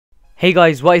Hey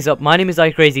guys, what is up? My name is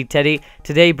iCrazyTeddy.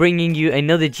 Today bringing you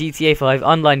another GTA 5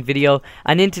 online video,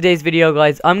 and in today's video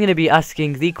guys, I'm going to be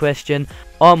asking the question,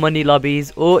 are money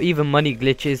lobbies or even money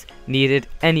glitches needed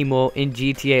anymore in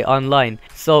GTA Online?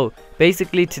 So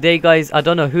basically today guys, I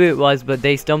don't know who it was, but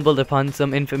they stumbled upon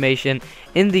some information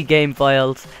in the game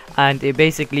files, and it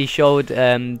basically showed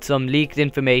some leaked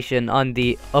information on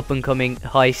the up and coming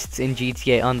heists in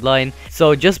GTA Online.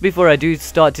 So just before I do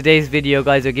start today's video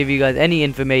guys, or give you guys any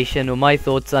information or my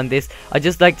thoughts on this, I'd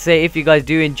just like to say, if you guys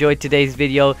do enjoy today's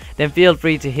video, then feel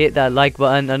free to hit that like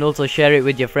button and also share it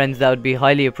with your friends. That would be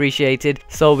highly appreciated.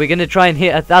 So we're gonna try and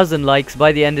hit 1,000 likes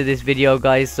by the end of this video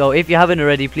guys, so if you haven't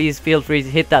already, please feel free to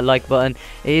hit that like button.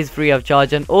 It is free of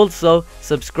charge, and also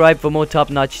subscribe for more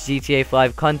top-notch GTA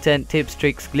 5 content, tips,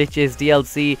 tricks, glitches,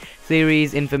 DLC,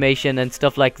 theories, information and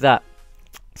stuff like that.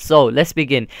 So let's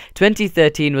begin.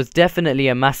 2013 was definitely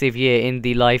a massive year in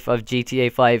the life of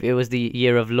GTA 5. It was the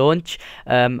year of launch,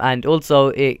 and also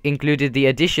it included the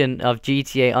addition of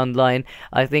GTA Online,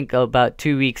 I think about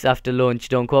 2 weeks after launch,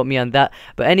 don't quote me on that.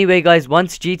 But anyway guys,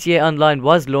 once GTA Online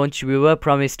was launched, we were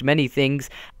promised many things,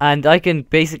 and I can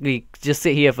basically just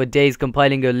sit here for days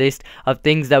compiling a list of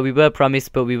things that we were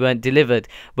promised but we weren't delivered.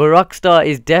 But Rockstar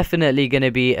is definitely going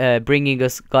to be bringing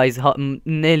us guys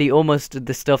nearly almost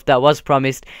the stuff that was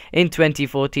promised in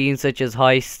 2014, such as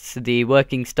heists, the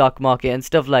working stock market and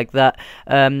stuff like that.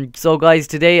 So guys,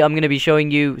 today I'm going to be showing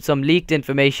you some leaked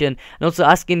information and also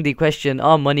asking the question,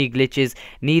 are money glitches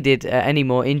needed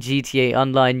anymore in GTA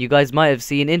Online? You guys might have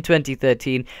seen in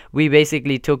 2013 we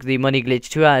basically took the money glitch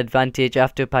to our advantage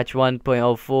after patch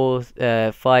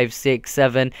 1.04, 5, 6,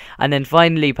 7, and then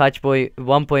finally patch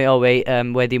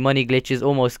 1.08, where the money glitch is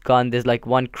almost gone. There's like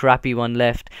one crappy one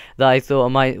left that I thought I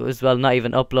might as well not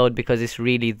even upload because it's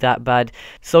really that bad.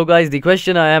 So guys, the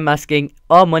question I am asking,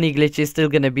 are money glitches still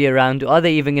going to be around? Are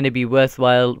they even going to be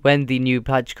worthwhile when the new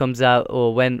patch comes out,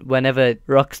 or whenever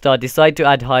Rockstar decide to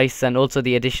add heists and also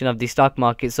the addition of the stock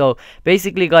market? So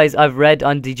basically guys, I've read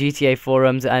on the GTA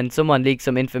forums and someone leaked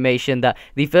some information that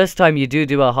the first time you do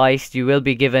a heist, you will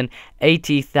be given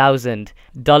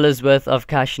 $80,000 worth of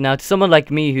cash. Now to someone like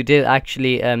me who did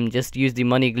actually just use the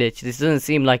money glitch, this doesn't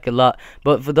seem like a lot,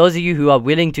 but for those of you who are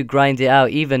willing to grind it out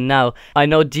even now, I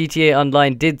know GTA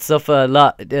Online did suffer a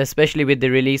lot, especially with the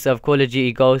release of Call of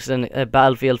Duty Ghosts and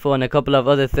Battlefield 4 and a couple of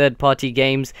other third-party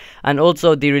games, and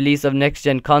also the release of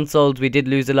next-gen consoles. We did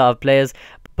lose a lot of players.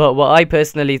 But what I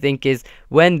personally think is,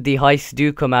 when the heists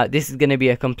do come out, this is going to be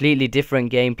a completely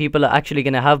different game. People are actually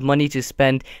going to have money to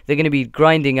spend. They're going to be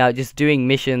grinding out, just doing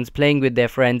missions, playing with their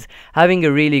friends, having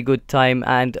a really good time,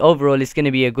 and overall it's going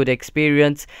to be a good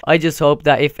experience. I just hope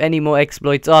that if any more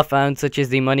exploits are found, such as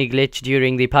the money glitch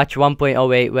during the patch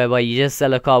 1.08, whereby you just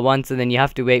sell a car once and then you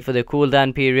have to wait for the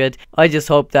cooldown period, I just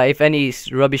hope that if any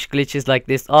rubbish glitches like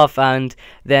this are found,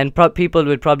 then people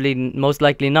would probably most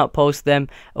likely not post them,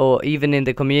 or even in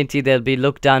the community they'll be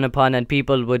looked down upon, and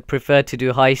people would prefer to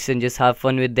do heists and just have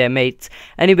fun with their mates.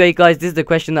 Anyway guys, this is the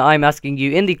question that I'm asking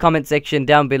you in the comment section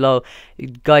down below.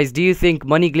 Guys, do you think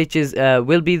money glitches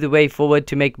will be the way forward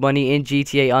to make money in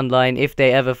GTA Online if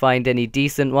they ever find any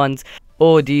decent ones?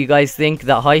 Or do you guys think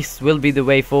that heists will be the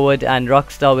way forward and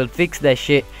Rockstar will fix their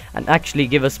shit and actually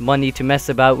give us money to mess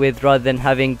about with, rather than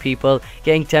having people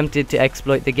getting tempted to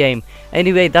exploit the game?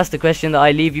 Anyway, that's the question that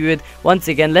I leave you with. Once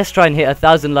again, let's try and hit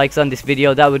 1,000 likes on this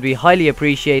video. That would be highly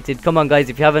appreciated. Come on guys,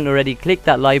 if you haven't already, click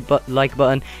that like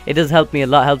button. It does help me a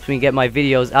lot, helps me get my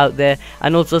videos out there.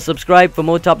 And also subscribe for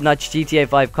more top-notch GTA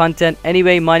 5 content.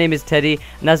 Anyway, my name is Teddy,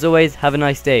 and as always, have a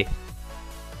nice day.